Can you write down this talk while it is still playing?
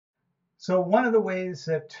So one of the ways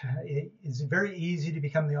that it is very easy to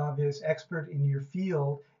become the obvious expert in your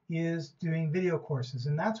field is doing video courses.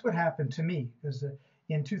 And that's what happened to me, because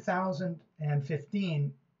in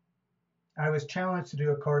 2015, I was challenged to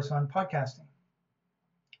do a course on podcasting.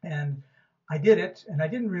 And I did it, and I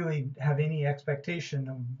didn't really have any expectation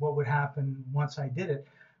of what would happen once I did it,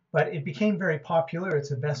 but it became very popular.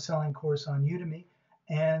 It's a best-selling course on Udemy.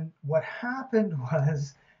 And what happened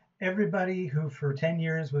was everybody who for 10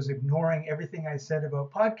 years was ignoring everything I said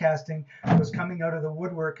about podcasting was coming out of the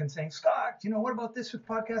woodwork and saying, Scott, what about this with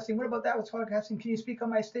podcasting? What about that with podcasting? Can you speak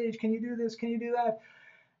on my stage? Can you do this? Can you do that?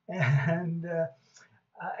 And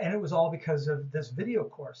it was all because of this video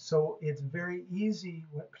course. So it's very easy,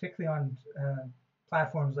 particularly on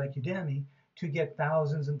platforms like Udemy, to get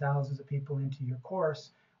thousands and thousands of people into your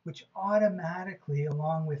course, which automatically,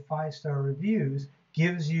 along with 5-star reviews,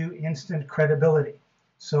 gives you instant credibility.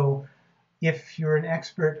 So if you're an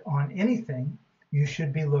expert on anything, you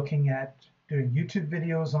should be looking at doing YouTube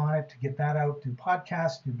videos on it to get that out, do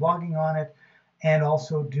podcasts, do blogging on it, and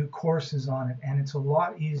also do courses on it. And it's a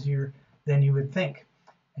lot easier than you would think.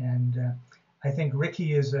 And I think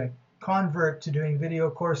Ricky is a convert to doing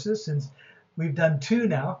video courses, since we've done 2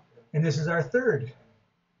 now, and this is our 3rd.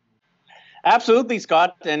 Absolutely,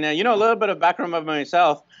 Scott. And a little bit of background of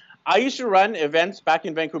myself. I used to run events back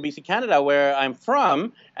in Vancouver, BC, Canada, where I'm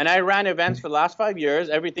from, and I ran events for the last 5 years,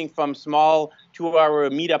 everything from small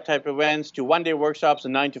 2-hour meetup type events to one-day workshops, a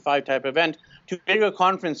 9-to-5 type event, to bigger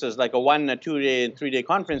conferences like a 1-, a 2-day, and 3-day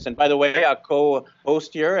conference. And by the way, a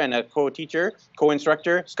co-host here and a co-teacher,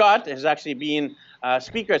 co-instructor, Scott, has actually been a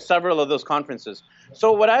speaker at several of those conferences.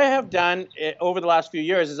 So what I have done over the last few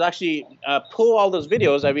years is actually pull all those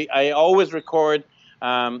videos. I always record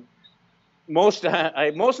I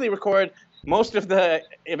mostly record most of the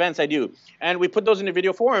events I do, and we put those in a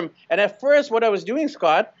video form. And at first, what I was doing,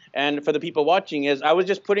 Scott, and for the people watching, is I was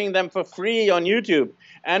just putting them for free on YouTube.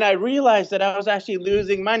 And I realized that I was actually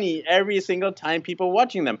losing money every single time people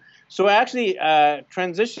watching them. So I actually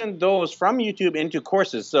transitioned those from YouTube into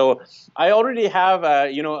courses. So I already have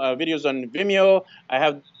videos on Vimeo. I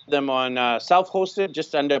have them on self-hosted,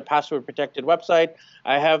 just under a password-protected website.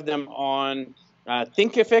 I have them on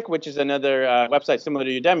Thinkific, which is another website similar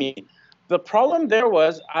to Udemy. The problem there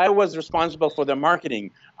was I was responsible for the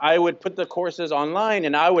marketing. I would put the courses online,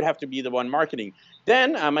 and I would have to be the one marketing.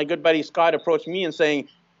 Then my good buddy Scott approached me and saying,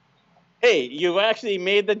 hey, you've actually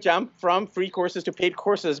made the jump from free courses to paid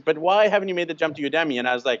courses, but why haven't you made the jump to Udemy? And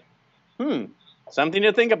I was like, something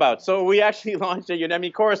to think about. So we actually launched a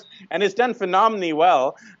Udemy course, and it's done phenomenally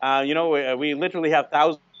well. We literally have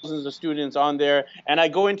thousands of students on there, and I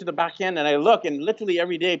go into the back end and I look, and literally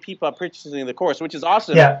every day people are purchasing the course, which is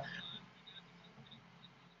awesome.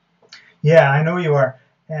 Yeah, I know you are.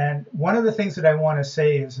 And one of the things that I want to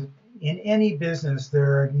say is that in any business,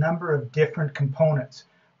 there are a number of different components.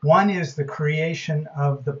 One is the creation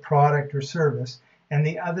of the product or service, and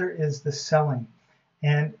the other is the selling.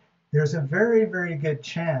 And there's a very, very good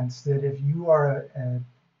chance that if you are an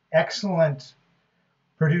excellent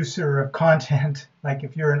producer of content, like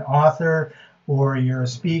if you're an author or you're a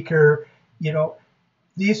speaker, and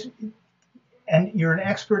you're an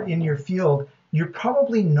expert in your field, you're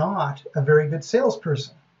probably not a very good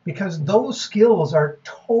salesperson, because those skills are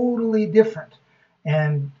totally different.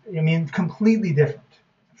 And I mean, completely different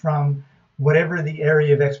from whatever the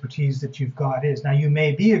area of expertise that you've got is. Now, you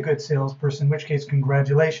may be a good salesperson, in which case,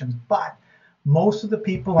 congratulations, but most of the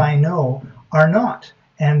people I know are not.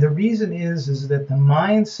 And the reason is that the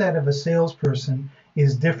mindset of a salesperson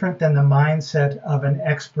is different than the mindset of an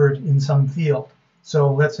expert in some field. So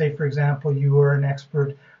let's say, for example, you are an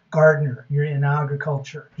expert gardener, you're in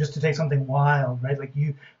agriculture, just to take something wild, right? Like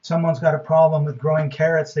someone's got a problem with growing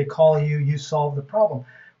carrots, they call you, you solve the problem.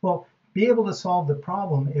 Well, be able to solve the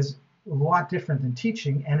problem is a lot different than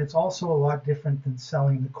teaching, and it's also a lot different than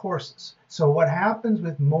selling the courses. So what happens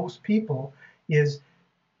with most people is,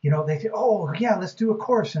 they say, oh, yeah, let's do a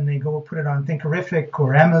course, and they go put it on Thinkific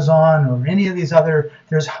or Amazon or any of these other,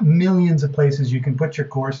 there's millions of places you can put your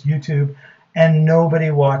course, YouTube, and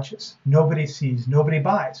nobody watches, nobody sees, nobody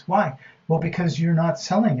buys. Why? Well, because you're not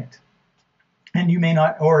selling it. And you may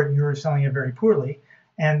not, or you're selling it very poorly.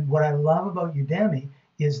 And what I love about Udemy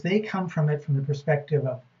is they come from it from the perspective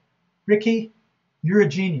of, Ricky, you're a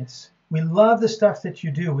genius. We love the stuff that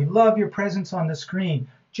you do. We love your presence on the screen.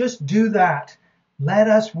 Just do that. Let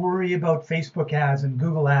us worry about Facebook ads and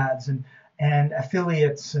Google ads and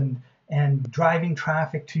affiliates and driving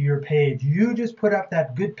traffic to your page. You just put up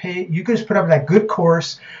that good page. You just put up that good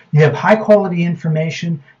course. You have high quality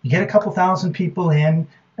information. You get a couple thousand people in,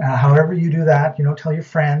 however you do that. Tell your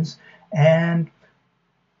friends, and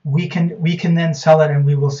we can then sell it, and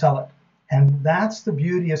we will sell it. And that's the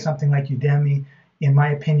beauty of something like Udemy, in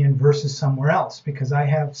my opinion, versus somewhere else, because I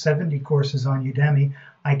have 70 courses on Udemy.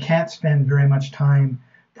 I can't spend very much time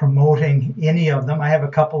promoting any of them. I have a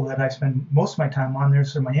couple that I spend most of my time on there,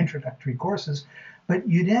 so my introductory courses. But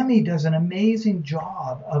Udemy does an amazing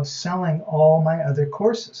job of selling all my other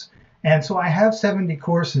courses. And so I have 70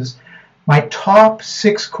 courses. My top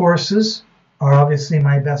 6 courses are obviously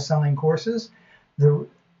my best-selling courses. The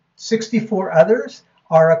 64 others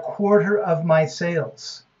are a quarter of my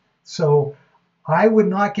sales. So I would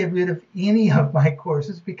not get rid of any of my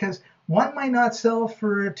courses, because one might not sell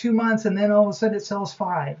for 2 months and then all of a sudden it sells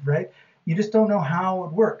 5, right? You just don't know how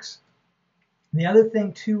it works. The other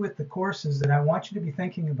thing too with the courses that I want you to be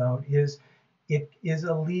thinking about is it is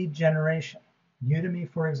a lead generation. Udemy,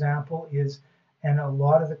 for example, is, and a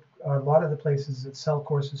lot of the places that sell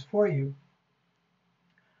courses for you,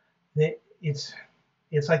 it's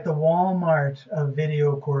like the Walmart of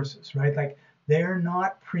video courses, right? Like, they're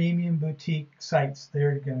not premium boutique sites.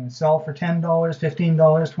 They're going to sell for $10, $15,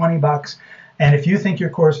 $20. And if you think your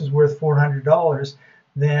course is worth $400,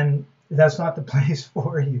 then that's not the place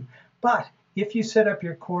for you. But if you set up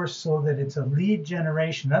your course so that it's a lead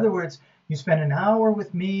generation, in other words, you spend an hour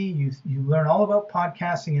with me, you learn all about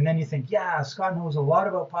podcasting, and then you think, yeah, Scott knows a lot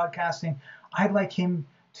about podcasting. I'd like him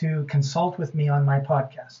to consult with me on my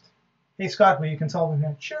podcast. Hey, Scott, will you consult with me?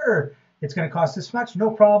 Sure. It's going to cost this much.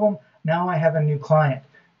 No problem. Now I have a new client.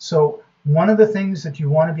 So one of the things that you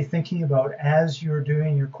want to be thinking about as you're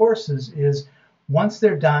doing your courses is, once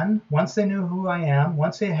they're done, once they know who I am,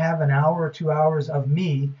 once they have an hour or 2 hours of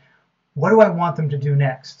me, what do I want them to do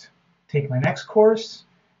next? Take my next course,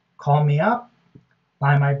 call me up,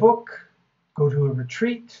 buy my book, go to a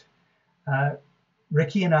retreat.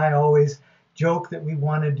 Ricky and I always joke that we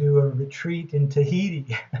want to do a retreat in Tahiti.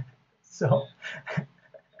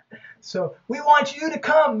 So we want you to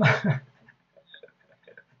come.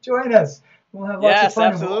 Join us. We'll have lots of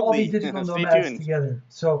fun. Absolutely. And we'll all be digital nomads together.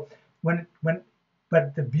 So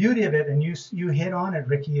but the beauty of it, and you hit on it,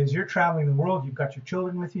 Ricky, is you're traveling the world. You've got your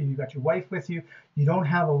children with you. You've got your wife with you. You don't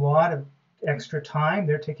have a lot of extra time.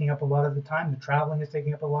 They're taking up a lot of the time. The traveling is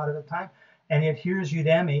taking up a lot of the time. And yet here's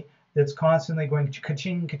Udemy that's constantly going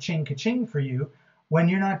ka-ching, ka-ching, ka-ching for you when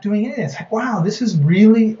you're not doing it. It's like, wow, this is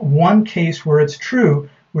really one case where it's true,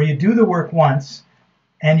 where you do the work once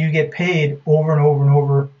and you get paid over and over and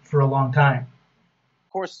over for a long time.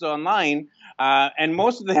 Courses online, and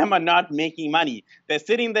most of them are not making money. They're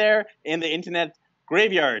sitting there in the internet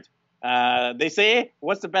graveyard. They say,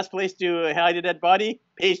 what's the best place to hide a dead body?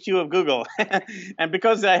 Page 2 of Google. And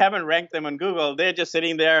because I haven't ranked them on Google, they're just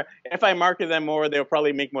sitting there. If I market them more, they'll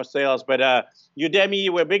probably make more sales. But Udemy,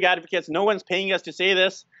 we're big advocates. No one's paying us to say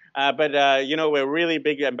this, but we're really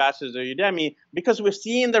big ambassadors of Udemy because we're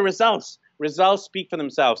seeing the results. Results speak for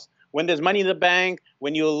themselves. When there's money in the bank,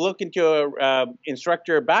 when you look into your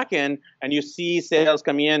instructor backend and you see sales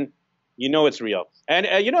coming in, you know it's real. And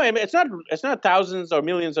it's not thousands or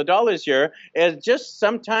millions of dollars here. It's just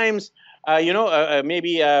sometimes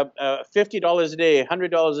maybe $50 a day,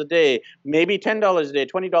 $100 a day, maybe $10 a day,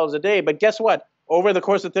 $20 a day. But guess what? Over the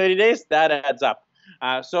course of 30 days, that adds up.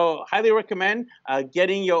 So highly recommend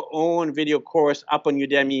getting your own video course up on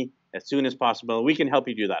Udemy as soon as possible. We can help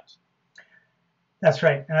you do that. That's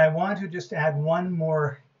right. And I want to just add one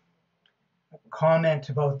more comment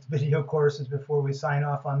about video courses before we sign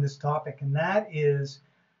off on this topic. And that is,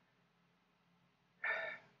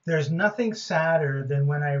 there's nothing sadder than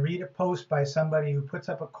when I read a post by somebody who puts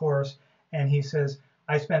up a course and he says,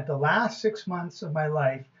 I spent the last 6 months of my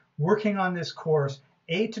life working on this course,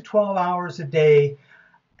 8 to 12 hours a day,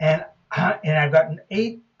 and I've gotten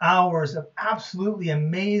 8 hours of absolutely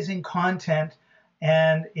amazing content,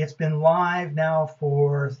 and it's been live now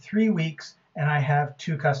for 3 weeks, and I have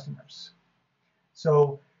 2 customers.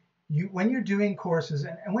 So when you're doing courses,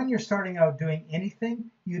 and when you're starting out doing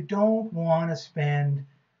anything, you don't want to spend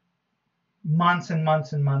months and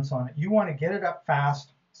months and months on it. You want to get it up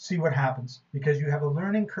fast, see what happens, because you have a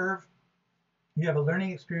learning curve, you have a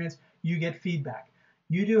learning experience, you get feedback.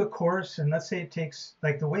 You do a course, and let's say it takes,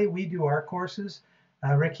 like the way we do our courses,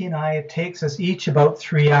 Ricky and I, it takes us each about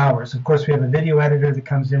 3 hours. Of course, we have a video editor that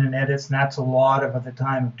comes in and edits, and that's a lot of the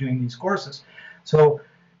time of doing these courses. So,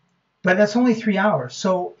 but that's only 3 hours.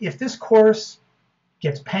 So if this course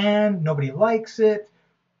gets panned, nobody likes it,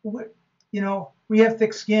 we have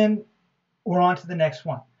thick skin, we're on to the next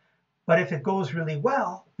one. But if it goes really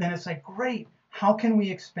well, then it's like, great, how can we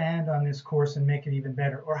expand on this course and make it even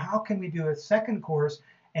better? Or how can we do a second course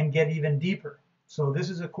and get even deeper? So this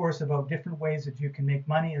is a course about different ways that you can make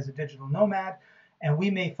money as a digital nomad. And we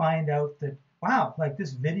may find out that wow, like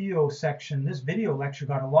this video section, this video lecture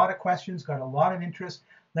got a lot of questions, got a lot of interest.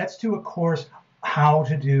 Let's do a course how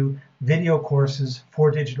to do video courses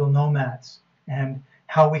for digital nomads and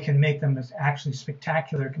how we can make them as actually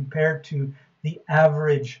spectacular compared to the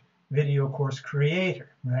average video course creator,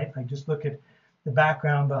 right? Like just look at the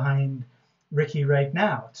background behind Ricky right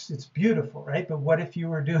now. It's beautiful, right? But what if you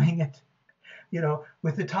were doing it,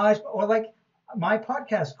 with the Taj, or like my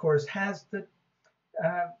podcast course has the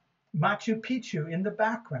Machu Picchu in the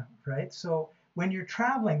background, right? So when you're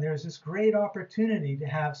traveling, there's this great opportunity to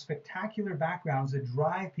have spectacular backgrounds that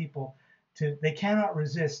drive people they cannot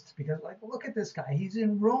resist because, like, look at this guy. He's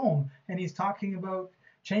in Rome and he's talking about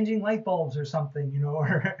changing light bulbs or something,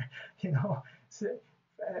 or,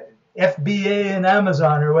 FBA and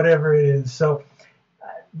Amazon or whatever it is. So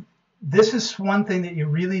this is one thing that you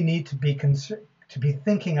really need to be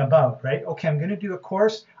thinking about, right? Okay, I'm going to do a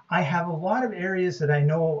course. I have a lot of areas that I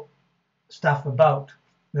know stuff about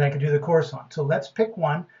that I could do the course on. So let's pick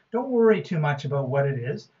one. Don't worry too much about what it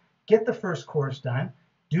is. Get the first course done.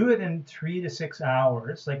 Do it in 3 to 6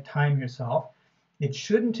 hours, like time yourself. It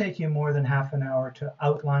shouldn't take you more than half an hour to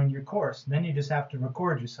outline your course. Then you just have to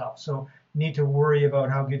record yourself. So you need to worry about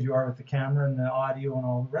how good you are with the camera and the audio and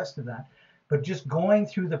all the rest of that. But just going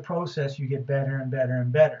through the process, you get better and better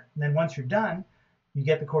and better. And then once you're done, you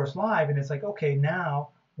get the course live and it's like, okay, now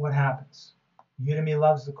what happens? Udemy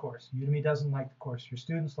loves the course. Udemy doesn't like the course. Your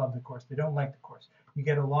students love the course. They don't like the course. You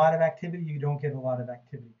get a lot of activity. You don't get a lot of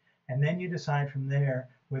activity. And then you decide from there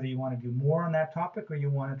whether you want to do more on that topic or you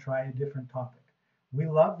want to try a different topic. We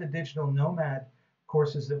love the digital nomad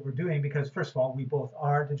courses that we're doing because, first of all, we both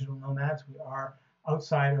are digital nomads. We are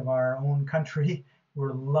outside of our own country.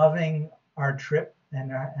 We're loving our trip and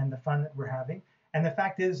the fun that we're having. And the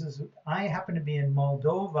fact is I happen to be in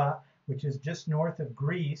Moldova, which is just north of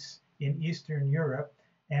Greece in Eastern Europe,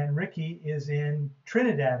 and Ricky is in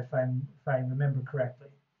Trinidad, if I remember correctly.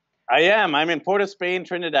 I am. I'm in Port of Spain,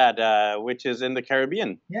 Trinidad, which is in the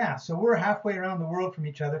Caribbean. Yeah, so we're halfway around the world from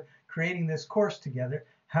each other, creating this course together,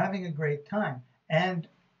 having a great time. And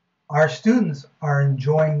our students are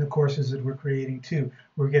enjoying the courses that we're creating too.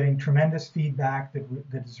 We're getting tremendous feedback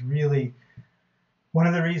that is really one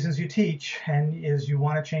of the reasons you teach, and is you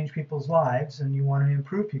want to change people's lives and you want to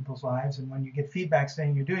improve people's lives. And when you get feedback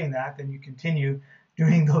saying you're doing that, then you continue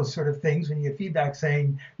doing those sort of things. When you get feedback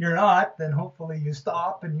saying you're not, then hopefully you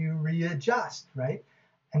stop and you readjust, right?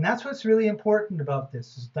 And that's what's really important about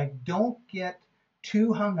this is, like, don't get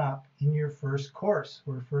too hung up in your first course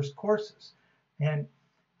or first courses. And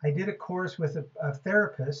I did a course with a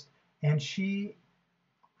therapist, and she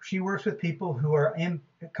works with people who are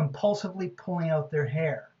compulsively pulling out their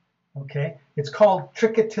hair. Okay, it's called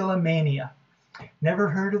trichotillomania. Never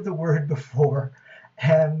heard of the word before,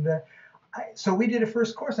 and so we did a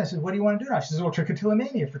first course. And I said, "What do you want to do now?" She says, "Well,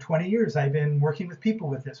 trichotillomania. For 20 years, I've been working with people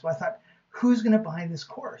with this." Well, I thought, who's going to buy this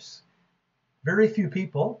course? Very few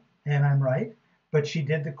people, and I'm right. But she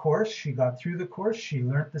did the course. She got through the course. She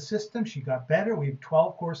learned the system. She got better. We have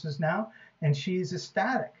 12 courses now, and she's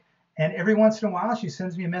ecstatic. And every once in a while, she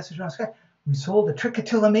sends me a message on Skype. "We sold a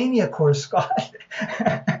trichotillomania course, Scott."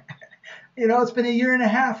 It's been a year and a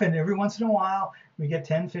half, and every once in a while, we get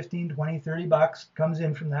 10, 15, 20, $30 comes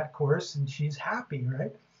in from that course, and she's happy,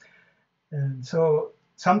 right? And so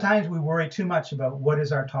sometimes we worry too much about what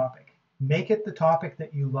is our topic. Make it the topic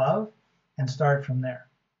that you love and start from there.